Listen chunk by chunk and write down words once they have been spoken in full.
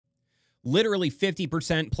Literally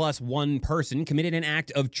 50% plus one person committed an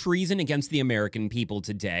act of treason against the American people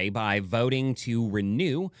today by voting to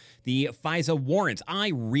renew the FISA warrants.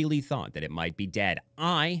 I really thought that it might be dead.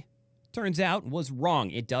 Turns out, was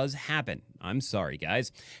wrong. It does happen. I'm sorry,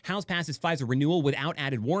 guys. House passes FISA renewal without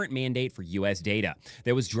added warrant mandate for U.S. data.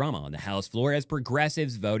 There was drama on the House floor as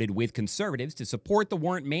progressives voted with conservatives to support the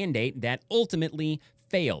warrant mandate that ultimately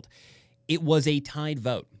failed. It was a tied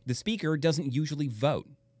vote. The Speaker doesn't usually vote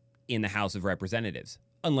in the House of Representatives,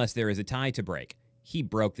 unless there is a tie to break. He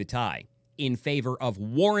broke the tie in favor of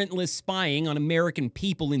warrantless spying on American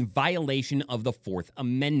people in violation of the Fourth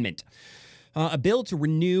Amendment. A bill to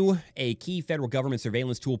renew a key federal government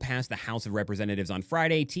surveillance tool passed the House of Representatives on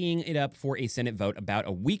Friday, teeing it up for a Senate vote about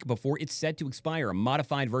a week before it's set to expire. A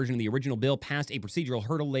modified version of the original bill passed a procedural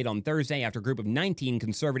hurdle late on Thursday after a group of 19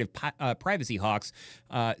 conservative privacy hawks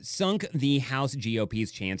sunk the House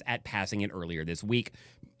GOP's chance at passing it earlier this week.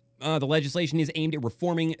 The legislation is aimed at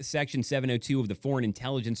reforming Section 702 of the Foreign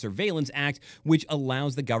Intelligence Surveillance Act, which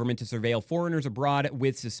allows the government to surveil foreigners abroad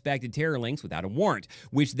with suspected terror links without a warrant,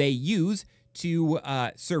 which they use to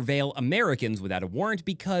surveil Americans without a warrant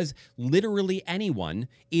because literally anyone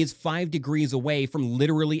is 5 degrees away from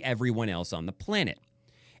literally everyone else on the planet.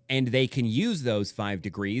 And they can use those 5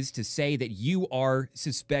 degrees to say that you are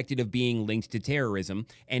suspected of being linked to terrorism,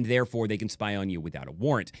 and therefore they can spy on you without a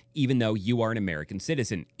warrant, even though you are an American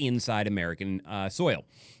citizen inside American soil.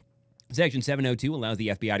 Section 702 allows the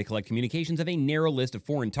FBI to collect communications of a narrow list of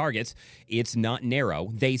foreign targets. It's not narrow.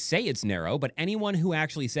 They say it's narrow, but anyone who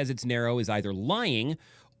actually says it's narrow is either lying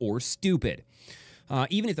or stupid.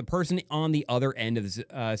 Even if the person on the other end of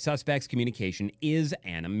the suspect's communication is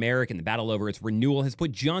an American. The battle over its renewal has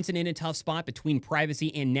put Johnson in a tough spot between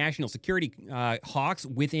privacy and national security hawks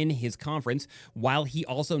within his conference, while he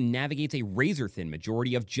also navigates a razor-thin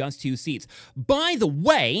majority of just 2 seats. By the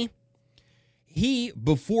way,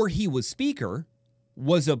 before he was Speaker,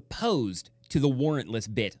 was opposed to the warrantless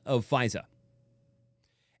bit of FISA.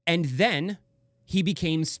 And then he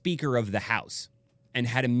became Speaker of the House and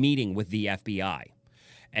had a meeting with the FBI.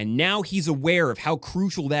 And now he's aware of how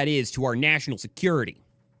crucial that is to our national security.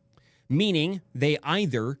 Meaning they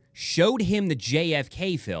either showed him the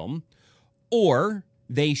JFK film or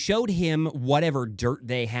they showed him whatever dirt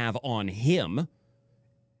they have on him,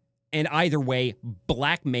 and either way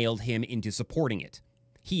blackmailed him into supporting it.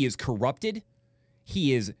 He is corrupted.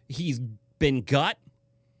 He's been got.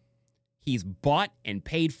 He's bought and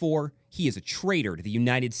paid for. He is a traitor to the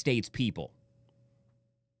United States people.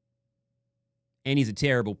 And he's a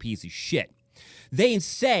terrible piece of shit. They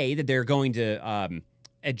say that they're going to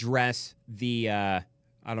address the, I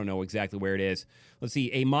don't know exactly where it is. Let's see,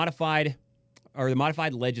 the modified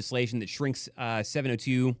legislation that shrinks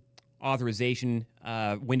 702 authorization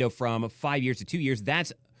window from 5 years to 2 years.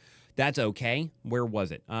 That's okay. Where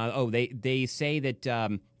was it? They say that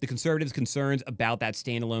the conservatives' concerns about that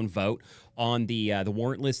standalone vote on the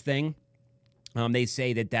warrantless thing. They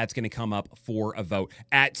say that that's going to come up for a vote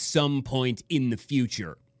at some point in the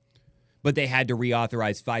future. But they had to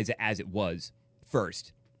reauthorize FISA as it was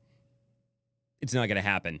first. It's not going to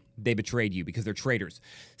happen. They betrayed you because they're traitors.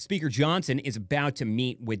 Speaker Johnson is about to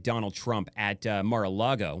meet with Donald Trump at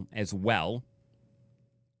Mar-a-Lago as well.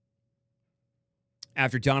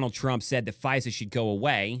 After Donald Trump said that FISA should go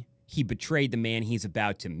away, he betrayed the man he's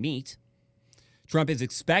about to meet. Trump is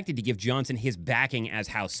expected to give Johnson his backing as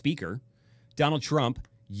House Speaker. Donald Trump,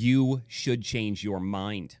 you should change your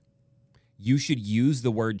mind. You should use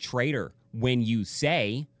the word traitor when you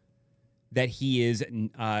say that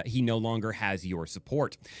he no longer has your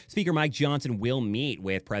support. Speaker Mike Johnson will meet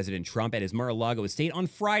with President Trump at his Mar-a-Lago estate on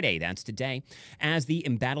Friday, that's today, as the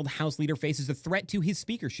embattled House leader faces a threat to his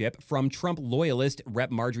speakership from Trump loyalist Rep.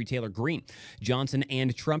 Marjorie Taylor Greene. Johnson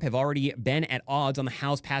and Trump have already been at odds on the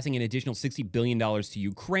House passing an additional $60 billion to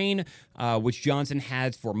Ukraine, which Johnson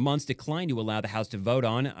has for months declined to allow the House to vote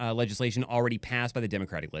on, legislation already passed by the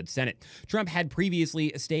Democratic-led Senate. Trump had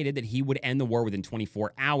previously stated that he would end the war within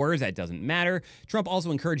 24 hours. That doesn't matter. Trump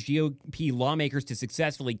also encouraged GOP lawmakers to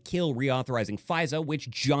successfully kill reauthorizing FISA,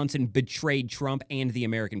 which Johnson betrayed Trump and the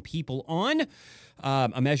American people on.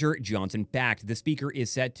 A measure Johnson backed. The speaker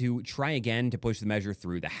is set to try again to push the measure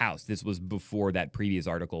through the House. This was before that previous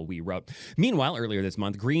article we wrote. Meanwhile, earlier this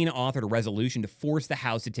month, Greene authored a resolution to force the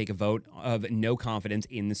House to take a vote of no confidence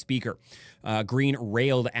in the speaker. Greene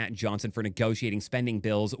railed at Johnson for negotiating spending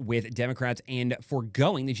bills with Democrats and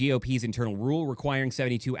foregoing the GOP's internal rule requiring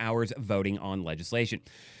 72 hours voting on legislation.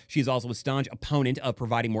 She is also a staunch opponent of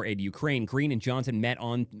providing more aid to Ukraine. Greene and Johnson met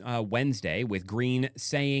on Wednesday, with Greene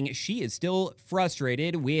saying she is still frustrated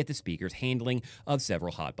frustrated with the speaker's handling of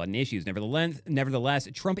several hot-button issues. Nevertheless,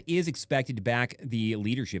 Trump is expected to back the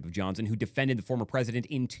leadership of Johnson, who defended the former president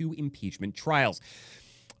in 2 impeachment trials.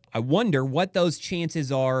 I wonder what those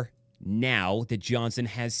chances are now that Johnson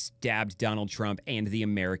has stabbed Donald Trump and the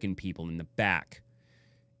American people in the back.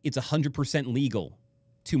 It's 100% legal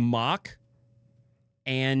to mock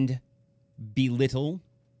and belittle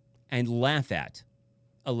and laugh at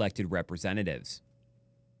elected representatives.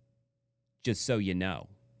 Just so you know.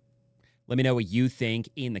 Let me know what you think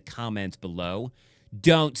in the comments below.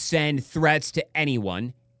 Don't send threats to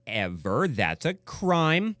anyone, ever. That's a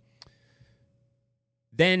crime.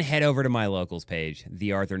 Then head over to my locals page,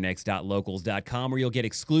 thearthurnix.locals.com, where you'll get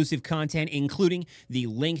exclusive content, including the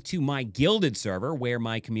link to my Gilded server, where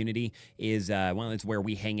my community is, it's where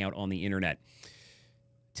we hang out on the internet.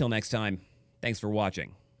 Till next time, thanks for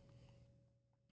watching.